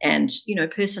 And,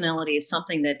 personality is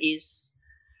something that is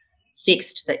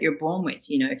fixed, that you're born with.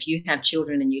 If you have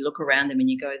children and you look around them and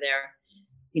you go there,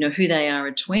 who they are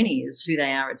at 20 is who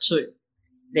they are at 2.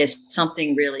 there's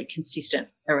something really consistent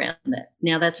around that.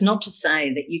 Now, that's not to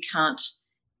say that you can't,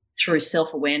 through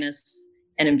self-awareness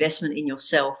and investment in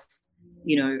yourself,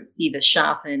 either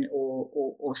sharpen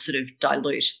or sort of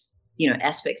dilute,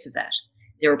 aspects of that.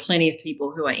 There are plenty of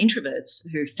people who are introverts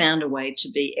who found a way to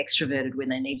be extroverted when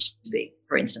they need to be,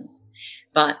 for instance.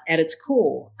 But at its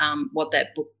core, what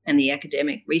that book and the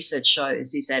academic research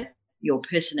shows is that your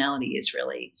personality is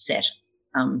really set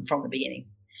from the beginning.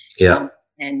 Yeah.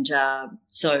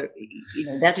 So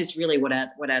that is really what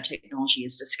our technology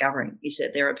is discovering, is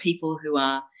that there are people who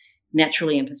are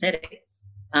naturally empathetic,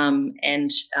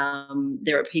 and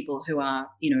there are people who are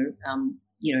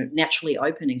naturally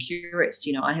open and curious.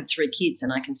 I have 3 kids,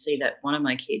 and I can see that one of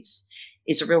my kids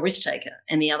is a real risk taker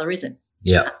and the other isn't.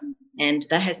 Yeah. And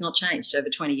that has not changed over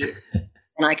 20 years.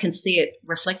 And I can see it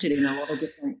reflected in a lot of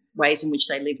different ways in which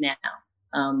they live now.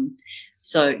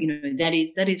 So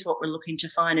that is what we're looking to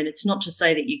find. And it's not to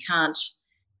say that you can't,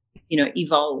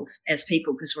 evolve as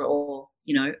people, because we're all,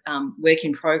 work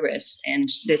in progress. And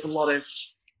there's a lot of,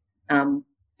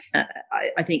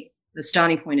 I think the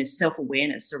starting point is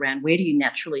self-awareness around where do you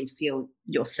naturally feel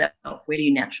yourself? Where do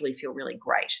you naturally feel really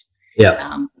great? Yeah.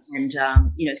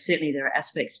 Certainly there are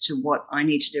aspects to what I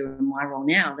need to do in my role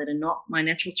now that are not my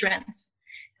natural strengths,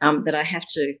 that I have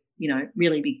to,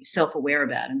 really be self-aware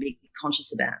about and be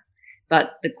conscious about.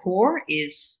 But the core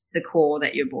is the core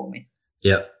that you're born with.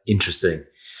 Yeah, interesting.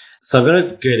 So I'm going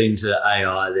to get into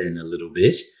AI then a little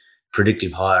bit.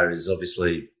 Predictive hire is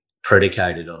obviously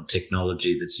predicated on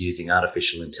technology that's using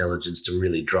artificial intelligence to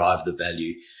really drive the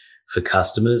value for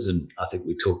customers. And I think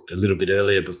we talked a little bit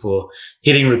earlier before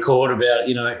hitting record about,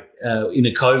 in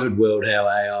a COVID world, how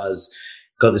AI's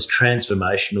got this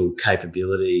transformational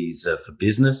capabilities for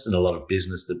business, and a lot of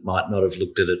business that might not have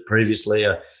looked at it previously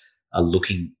are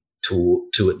looking to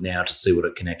it now to see what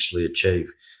it can actually achieve.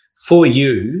 For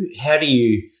you, how do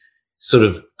you sort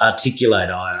of articulate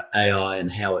AI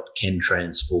and how it can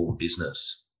transform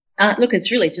business? Look,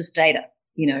 it's really just data.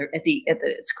 At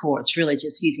its core, it's really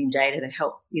just using data to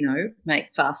help, make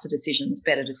faster decisions,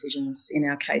 better decisions, in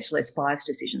our case, less biased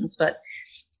decisions. But,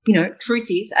 truth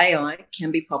is AI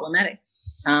can be problematic.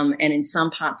 And in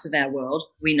some parts of our world,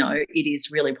 we know it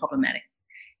is really problematic.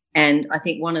 And I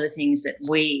think one of the things that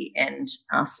we and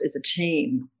us as a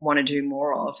team want to do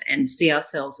more of and see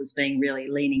ourselves as being really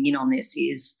leaning in on this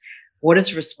is, what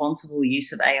does responsible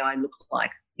use of AI look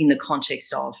like in the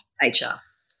context of HR?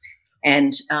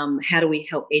 And how do we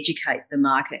help educate the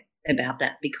market about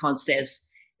that? Because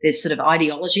there's sort of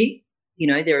ideology.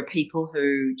 There are people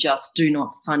who just do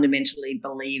not fundamentally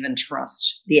believe and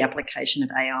trust the application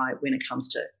of AI when it comes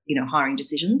to, hiring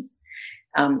decisions.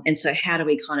 And so how do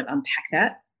we kind of unpack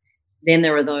that? Then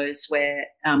there are those where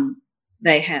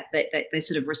they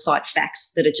sort of recite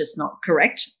facts that are just not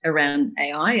correct around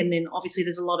AI. And then obviously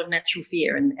there's a lot of natural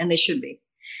fear, and there should be.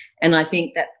 And I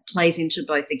think that plays into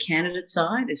both the candidate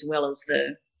side as well as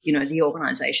the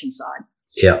organisation side.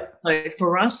 Yeah. So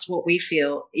for us, what we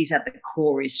feel is at the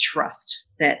core is trust.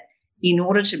 That in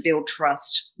order to build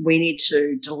trust, we need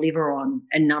to deliver on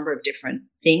a number of different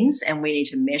things, and we need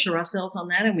to measure ourselves on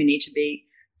that, and we need to be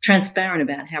transparent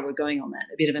about how we're going on that,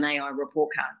 a bit of an AI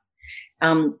report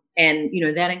card. And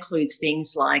that includes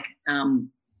things like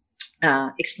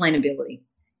explainability.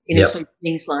 It includes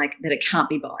things like that it can't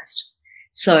be biased.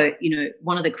 So,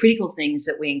 one of the critical things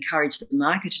that we encourage the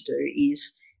market to do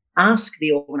is ask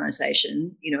the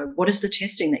organisation, what is the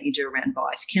testing that you do around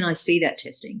bias? Can I see that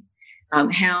testing?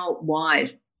 How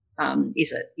wide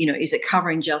is it? Is it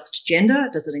covering just gender?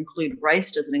 Does it include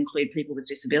race? Does it include people with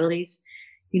disabilities?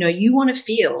 You want to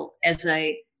feel as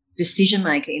a decision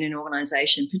maker in an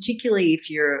organisation, particularly if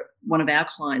you're one of our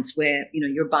clients where,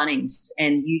 you're Bunnings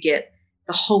and you get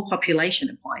the whole population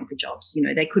applying for jobs.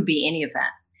 They could be any of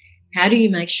that. How do you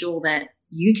make sure that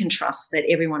you can trust that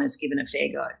everyone is given a fair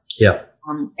go? Yeah.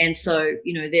 And so,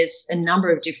 there's a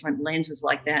number of different lenses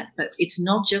like that, but it's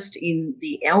not just in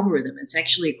the algorithm, it's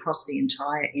actually across the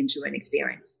entire end-to-end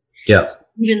experience. Yeah. So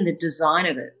even the design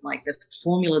of it, like the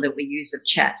formula that we use of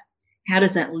chat, how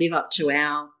does that live up to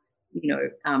our,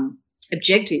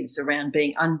 objectives around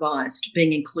being unbiased,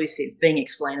 being inclusive, being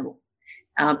explainable?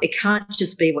 It can't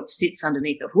just be what sits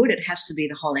underneath the hood. It has to be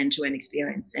the whole end-to-end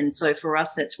experience. And so for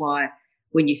us, that's why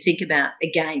when you think about a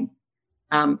game,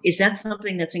 is that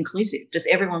something that's inclusive? Does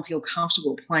everyone feel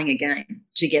comfortable playing a game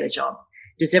to get a job?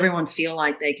 Does everyone feel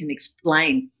like they can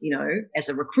explain, as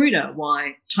a recruiter,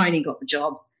 why Tony got the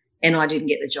job and I didn't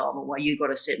get the job, or why you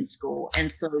got a certain score?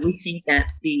 And so we think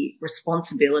that the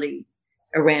responsibility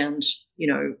around,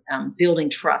 building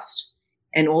trust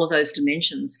and all of those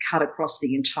dimensions cut across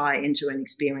the entire end-to-end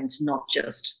experience, not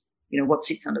just, what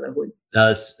sits under the hood.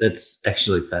 It's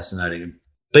actually fascinating.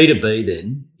 B2B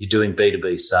then, you're doing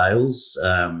B2B sales.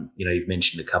 You've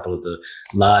mentioned a couple of the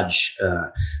large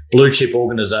blue chip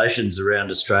organisations around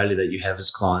Australia that you have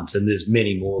as clients, and there's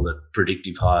many more that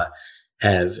Predictive Hire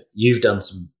have. You've done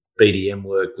some BDM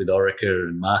work with Orica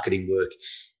and marketing work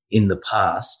in the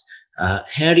past.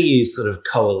 How do you sort of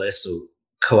coalesce or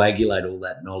coagulate all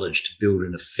that knowledge to build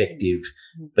an effective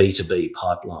B2B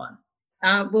pipeline?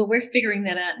 Well, we're figuring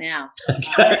that out now.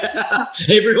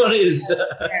 Everyone is.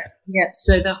 Yeah.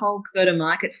 So the whole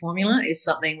go-to-market formula is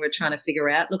something we're trying to figure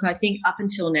out. Look, I think up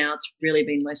until now, it's really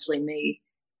been mostly me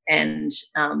and,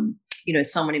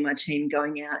 someone in my team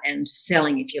going out and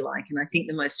selling, if you like. And I think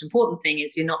the most important thing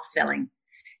is you're not selling.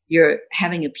 You're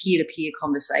having a peer-to-peer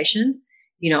conversation.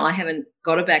 I haven't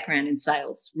got a background in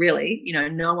sales, really.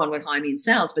 No one would hire me in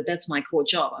sales, but that's my core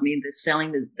job. I mean, they're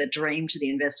selling the dream to the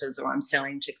investors, or I'm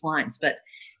selling to clients. But,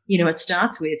 it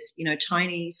starts with,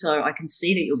 Tony, so I can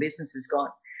see that your business has got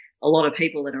a lot of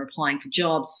people that are applying for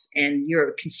jobs, and you're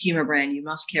a consumer brand. You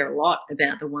must care a lot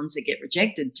about the ones that get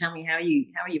rejected. Tell me, how are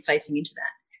you facing into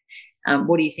that?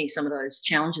 What do you think some of those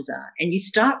challenges are? And you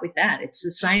start with that. It's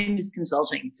the same as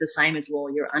consulting. It's the same as law.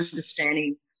 You're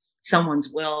understanding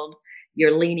someone's world.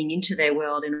 You're leaning into their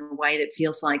world in a way that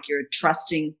feels like you're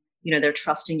trusting, they're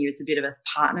trusting you as a bit of a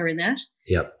partner in that.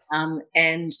 Yep.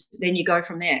 And then you go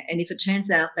from there. And if it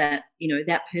turns out that,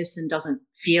 that person doesn't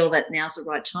feel that now's the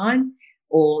right time,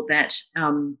 or that,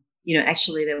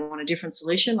 actually they want a different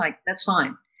solution, like that's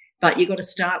fine. But you've got to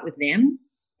start with them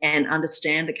and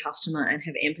understand the customer and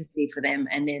have empathy for them.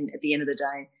 And then at the end of the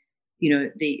day,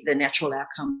 the natural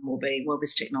outcome will be, well,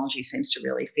 this technology seems to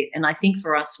really fit. And I think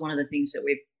for us, one of the things that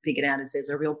we've figured out is there's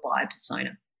a real buyer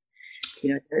persona.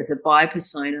 There's a buyer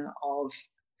persona of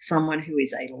someone who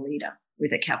is a leader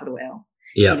with a capital L.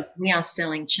 Yeah. We are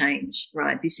selling change,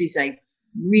 right? This is a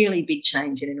really big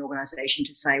change in an organization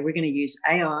to say, we're going to use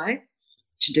AI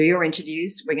to do your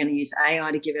interviews. We're going to use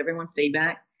AI to give everyone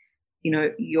feedback.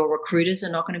 Your recruiters are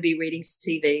not going to be reading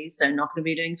CVs. They're not going to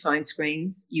be doing phone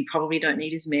screens. You probably don't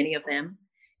need as many of them.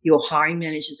 Your hiring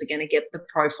managers are going to get the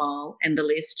profile and the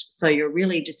list. So you're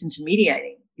really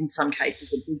disintermediating, in some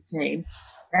cases, a big team.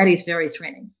 That is very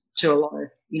threatening to a lot of,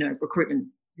 recruitment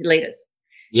leaders.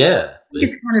 Yeah. So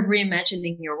it's kind of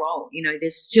reimagining your role.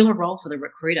 There's still a role for the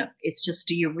recruiter. It's just,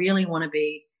 do you really want to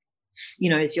be,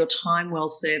 is your time well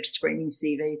served screening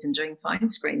CVs and doing phone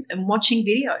screens and watching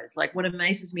videos? Like, what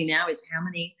amazes me now is how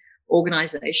many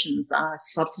organizations are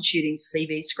substituting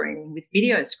CV screening with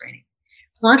video screening.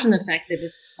 Aside from the fact that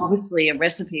it's obviously a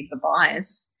recipe for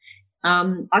bias,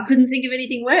 I couldn't think of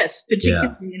anything worse,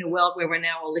 particularly in a world where we're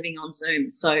now all living on Zoom.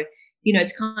 So,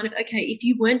 it's kind of, okay, if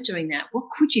you weren't doing that, what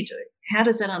could you do? How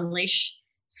does that unleash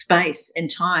space and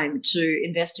time to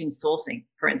invest in sourcing,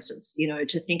 for instance,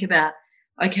 to think about,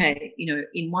 okay,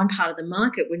 in one part of the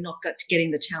market, we're not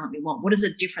getting the talent we want. What does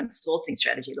a different sourcing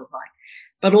strategy look like?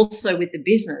 But also with the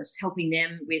business, helping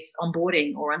them with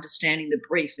onboarding or understanding the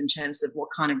brief in terms of what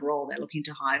kind of role they're looking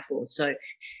to hire for. So,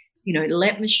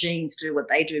 let machines do what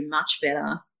they do much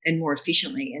better and more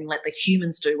efficiently, and let the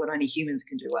humans do what only humans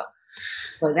can do well.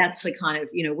 So that's the kind of,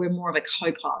 we're more of a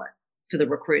co-pilot for the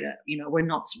recruiter. We're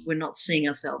not seeing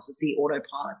ourselves as the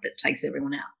autopilot that takes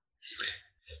everyone out.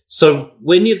 So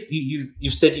when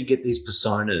you've said you get these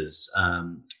personas,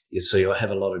 so you'll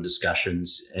have a lot of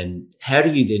discussions, and how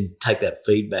do you then take that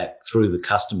feedback through the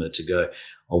customer to go,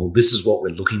 oh, well, this is what we're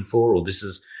looking for, or this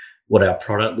is what our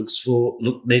product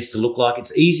needs to look like?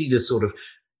 It's easy to sort of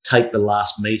take the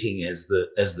last meeting as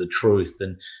the truth,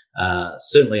 and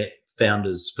certainly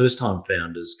first-time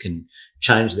founders can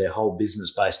change their whole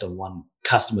business based on one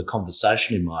customer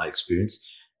conversation, in my experience.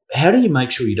 How do you make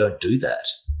sure you don't do that?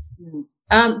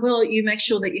 Well, you make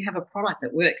sure that you have a product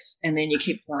that works, and then you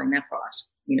keep selling that product,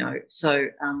 So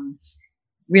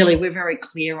really, we're very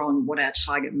clear on what our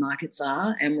target markets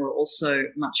are, and we're also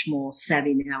much more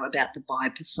savvy now about the buyer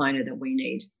persona that we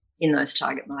need in those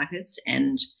target markets.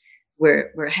 And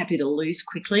we're happy to lose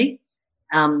quickly.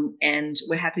 And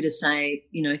we're happy to say,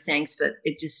 thanks, but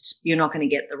you're not going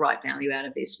to get the right value out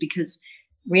of this, because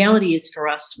reality is, for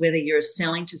us, whether you're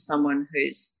selling to someone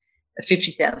who's a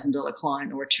 $50,000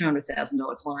 client or a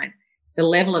 $200,000 client, the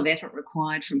level of effort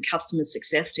required from customer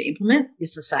success to implement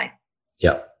is the same.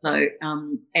 Yeah. So,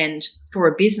 and for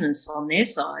a business on their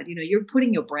side, you're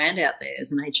putting your brand out there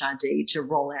as an HRD to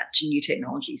roll out to new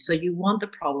technology. So you want the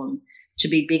problem to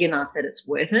be big enough that it's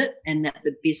worth it, and that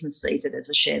the business sees it as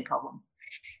a shared problem.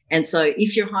 And so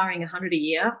if you're hiring 100 a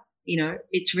year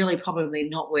it's really probably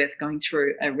not worth going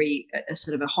through a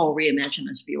sort of a whole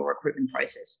reimaginment of your recruitment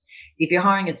process. If you're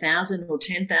hiring 1,000 or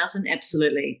 10,000,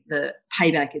 absolutely, the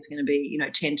payback is going to be,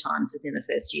 10 times within the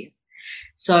first year.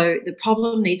 So the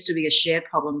problem needs to be a shared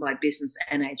problem by business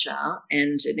and HR,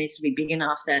 and it needs to be big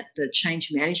enough that the change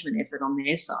management effort on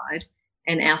their side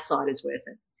and our side is worth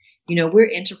it.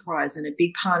 We're enterprise, and a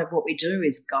big part of what we do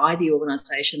is guide the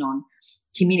organisation on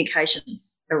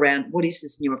communications around what is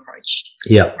this new approach.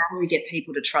 Yeah. How do we get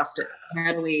people to trust it?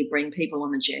 How do we bring people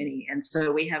on the journey? And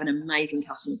so we have an amazing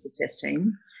customer success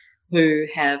team who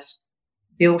have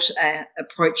built an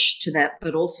approach to that,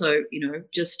 but also,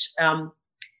 just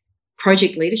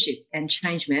project leadership and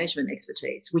change management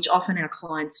expertise, which often our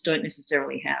clients don't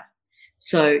necessarily have.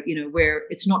 So, where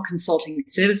it's not consulting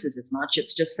services as much,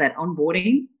 it's just that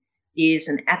onboarding is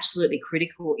an absolutely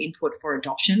critical input for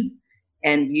adoption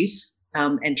and use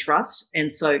and trust.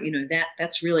 And so,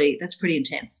 that's pretty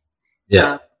intense.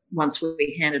 Yeah. Once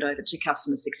we hand it over to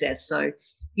customer success. So,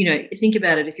 think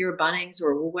about it. If you're a Bunnings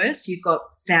or a Woolworths, you've got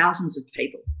thousands of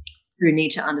people who need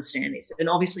to understand this. And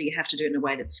obviously you have to do it in a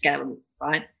way that's scalable,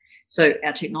 right? So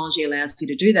our technology allows you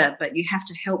to do that, but you have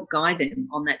to help guide them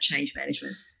on that change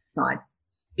management side.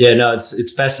 Yeah, no,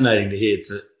 it's fascinating to hear.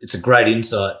 It's a great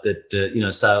insight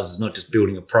that sales is not just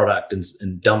building a product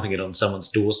and dumping it on someone's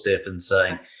doorstep and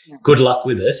saying, good luck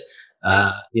with it.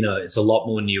 It's a lot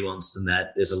more nuanced than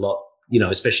that. There's a lot,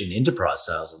 especially in enterprise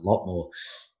sales, a lot more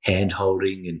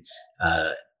hand-holding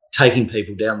and taking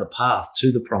people down the path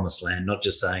to the promised land, not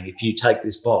just saying, if you take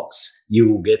this box, you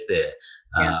will get there.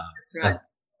 Yeah, that's right.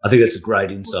 I think that's a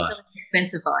great insight.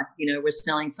 Expensify, we're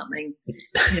selling something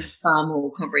far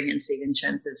more comprehensive in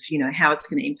terms of, how it's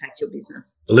going to impact your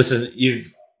business. Well, listen,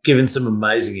 you've given some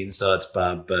amazing insights,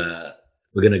 Barb.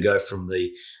 We're going to go from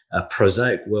the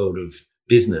prosaic world of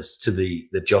business to the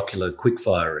jocular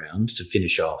quickfire round to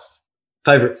finish off.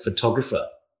 Favourite photographer?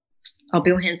 Oh,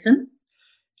 Bill Henson.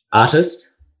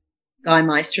 Artist? Guy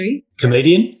Maestri.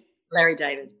 Comedian? Larry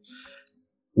David.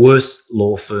 Worst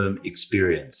law firm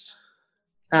experience?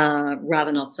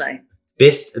 Rather not say.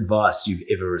 Best advice you've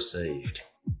ever received?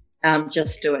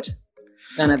 Just do it.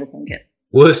 Don't overthink it.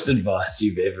 Worst advice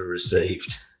you've ever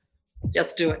received?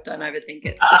 Just do it. Don't overthink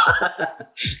it.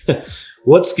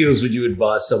 What skills would you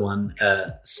advise someone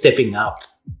stepping up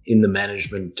in the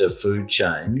management food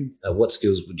chain? What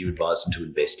skills would you advise them to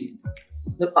invest in?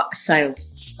 Look,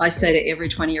 sales. I say to every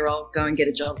 20-year-old, go and get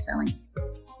a job selling.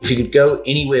 If you could go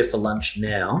anywhere for lunch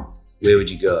now, where would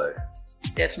you go?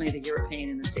 Definitely the European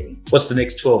in the city. What's the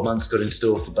next 12 months got in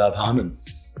store for Barb Hyman?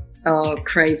 Oh,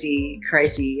 crazy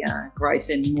growth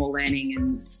and more learning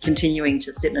and continuing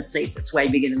to sit in a seat that's way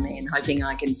bigger than me and hoping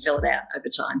I can fill it out over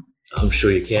time. I'm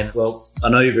sure you can. Well, I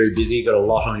know you're very busy, got a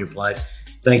lot on your plate.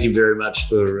 Thank you very much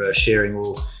for sharing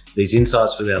all these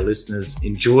insights with our listeners.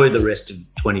 Enjoy the rest of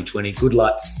 2020. Good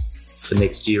luck for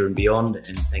next year and beyond,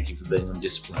 and thank you for being on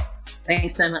Discipline.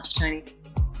 Thanks so much, Tony.